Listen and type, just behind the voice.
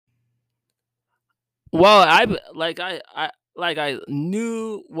Well, I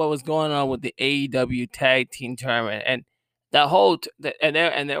knew what was going on with the AEW Tag Team Tournament, and the whole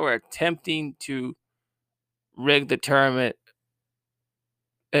and they were attempting to rig the tournament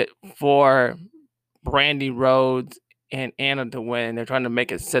for Brandy Rhodes and Anna to win. They're trying to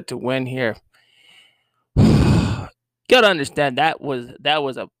make it set to win here. Gotta understand that was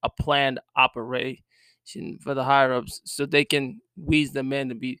a planned operation for the higher ups so they can wheeze them in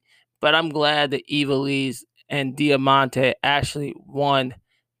to be. But I'm glad that Evilise and Diamante actually won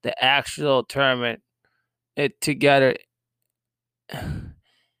the actual tournament together.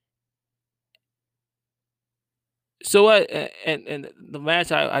 So what? And the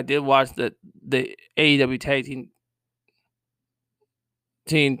match I did watch the AEW Tag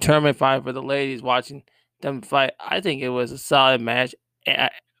Team Tournament fight for the ladies. Watching them fight, I think it was a solid match.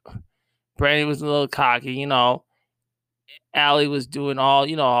 Brandy was a little cocky, Allie was doing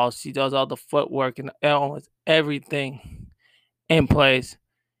all she does all the footwork and almost everything in place.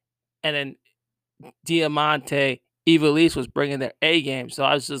 And then Diamante, Evilise was bringing their A game. So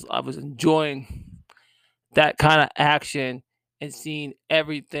I was enjoying that kind of action and seeing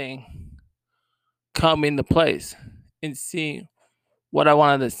everything come into place and seeing what I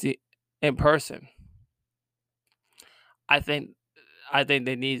wanted to see in person. I think I think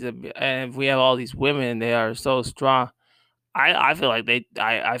they need to be, and if we have all these women, they are so strong. I feel like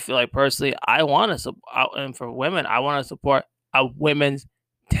I feel like personally I want to support, and for women I want to support a women's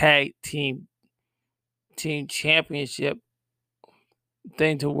tag team championship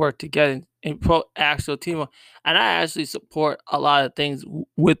thing to work together in pro actual team, and I actually support a lot of things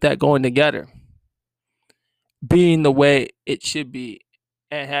with that going together, being the way it should be,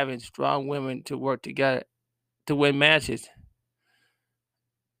 and having strong women to work together to win matches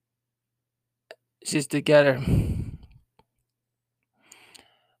just together.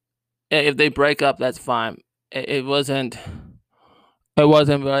 If they break up, that's fine. It wasn't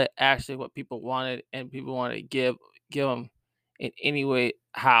really actually what people wanted, and people wanted to give them in any way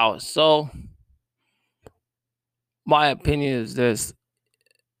how. So my opinion is this: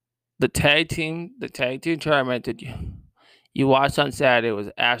 the tag team tournament that you watched on Saturday was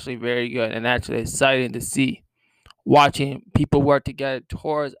actually very good and actually exciting to see. Watching people work together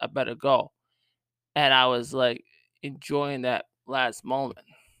towards a better goal, and I was like enjoying that last moment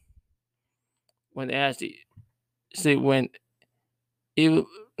when they actually see when you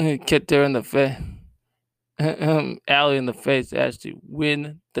kicked her in the face, Allie in the face to actually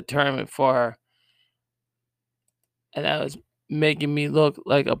win the tournament for her, and that was making me look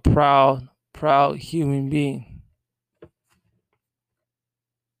like a proud human being.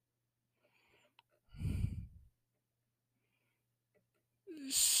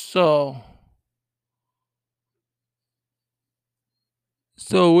 So,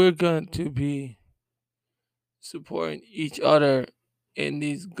 so we're going to be supporting each other in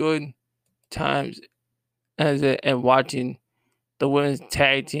these good times and watching the women's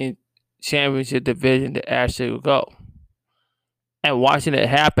tag team championship division to actually go. And watching it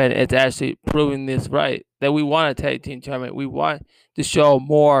happen, it's actually proving this right that we want a tag team tournament. We want to show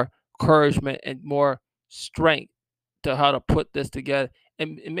more encouragement and more strength to how to put this together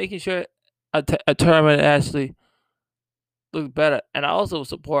and making sure a tournament actually looks better. And I also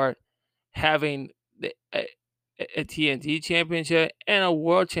support having a TNT championship and a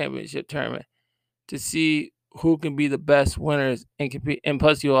world championship tournament to see who can be the best winners and compete. And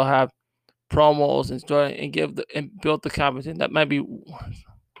plus, you will have promos and story and give the and build the competition. That might be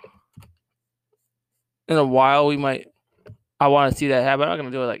in a while. We might. I want to see that happen. I'm not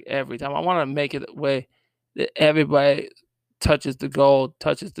gonna do it like every time. I want to make it a way that everybody touches the gold,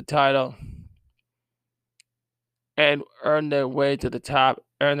 touches the title, and earn their way to the top,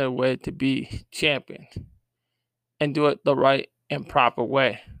 earn their way to be champion, and do it the right and proper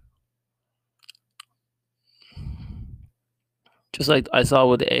way. Just like I saw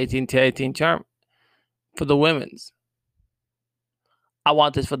with the 18 to 18 charm for the women's. I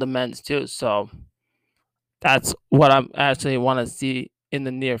want this for the men's too. So that's what I'm actually want to see in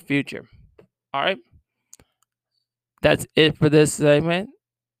the near future. All right. That's it for this segment,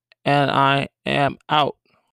 and I am out.